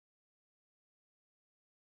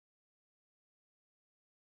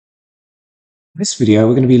this video,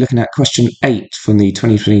 we're going to be looking at question 8 from the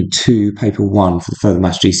 2022 paper 1 for the Further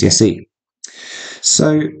Maths GCSE.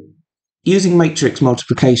 So, using matrix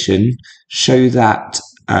multiplication, show that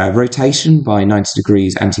rotation by 90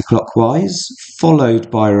 degrees anti-clockwise, followed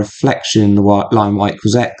by a reflection in the line y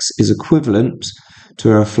equals x, is equivalent to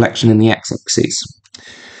a reflection in the x-axis.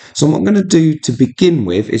 So what I'm going to do to begin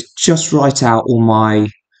with is just write out all my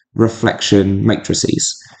reflection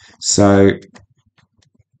matrices. So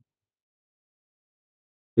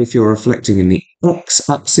if you're reflecting in the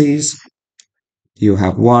x-axis, you'll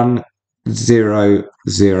have 1, 0,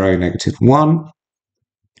 0, negative 1.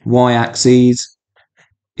 Y-axis,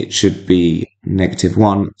 it should be negative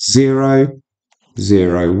 1, 0,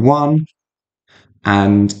 0, 1.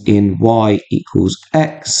 And in y equals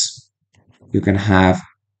x, you're going to have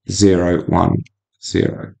 0, 1,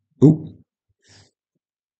 0. Ooh.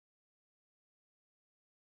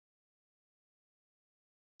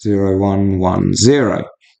 0, 1, 1, 0.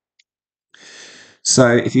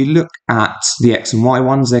 So if you look at the x and y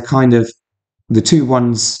ones, they're kind of the two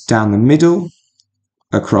ones down the middle,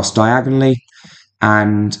 across diagonally.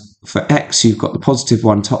 And for x, you've got the positive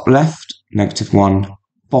one top left, negative one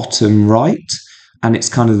bottom right. And it's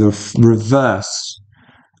kind of the reverse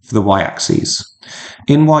for the y-axis.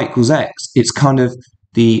 In y equals x, it's kind of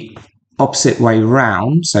the opposite way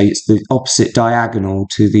round. So it's the opposite diagonal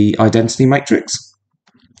to the identity matrix.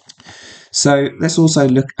 So let's also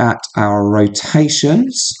look at our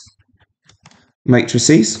rotations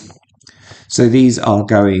matrices. So these are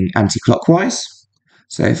going anti-clockwise.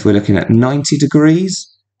 So if we're looking at 90 degrees,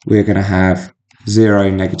 we're going to have 0,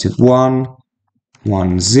 negative 1,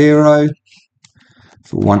 1, 0.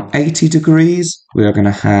 For 180 degrees, we are going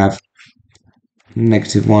to have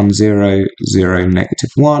negative 1, 0, 0,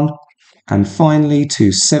 negative 1. And finally,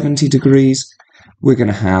 to 70 degrees, we're going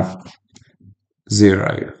to have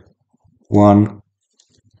 0, 1,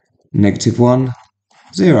 negative 1,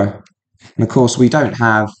 0. And of course, we don't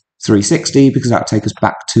have 360 because that would take us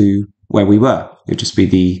back to where we were. It would just be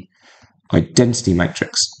the identity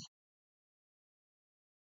matrix.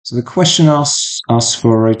 So the question asks us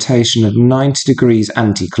for a rotation of 90 degrees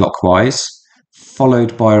anti-clockwise,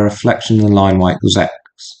 followed by a reflection in the line y equals x.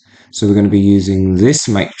 So we're going to be using this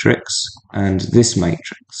matrix and this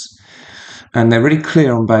matrix. And they're really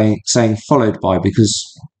clear on saying followed by,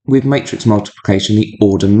 because with matrix multiplication, the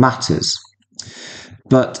order matters,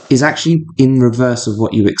 but is actually in reverse of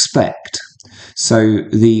what you expect. So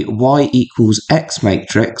the y equals x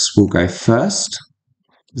matrix will go first,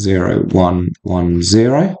 0, 1, 1,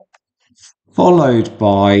 0, followed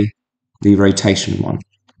by the rotation one.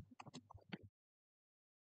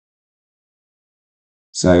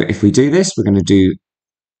 So if we do this, we're going to do,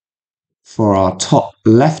 for our top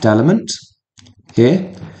left element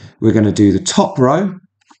here, we're going to do the top row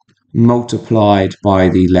multiplied by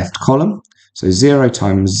the left column. So 0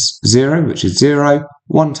 times 0, which is 0,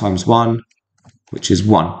 1 times 1, which is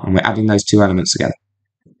 1. And we're adding those two elements together.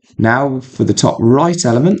 Now for the top right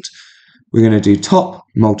element, we're going to do top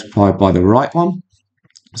multiplied by the right one.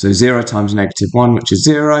 So 0 times negative 1, which is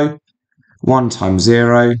 0, 1 times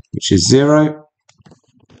 0, which is 0.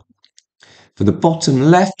 For the bottom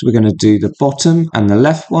left, we're going to do the bottom and the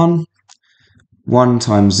left one. 1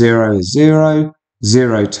 times 0 is 0,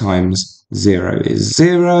 0 times 0 is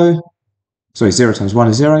 0. Sorry, 0 times 1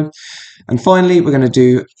 is 0. And finally, we're going to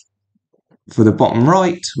do, for the bottom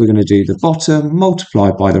right, we're going to do the bottom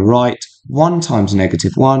multiplied by the right, 1 times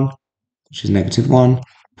negative 1, which is negative 1,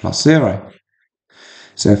 plus 0.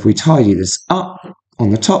 So if we tidy this up,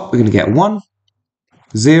 on the top, we're going to get 1,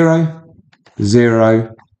 0,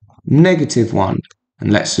 0, negative 1.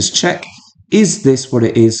 And let's just check, is this what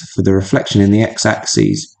it is for the reflection in the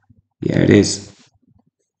x-axis? Yeah, it is.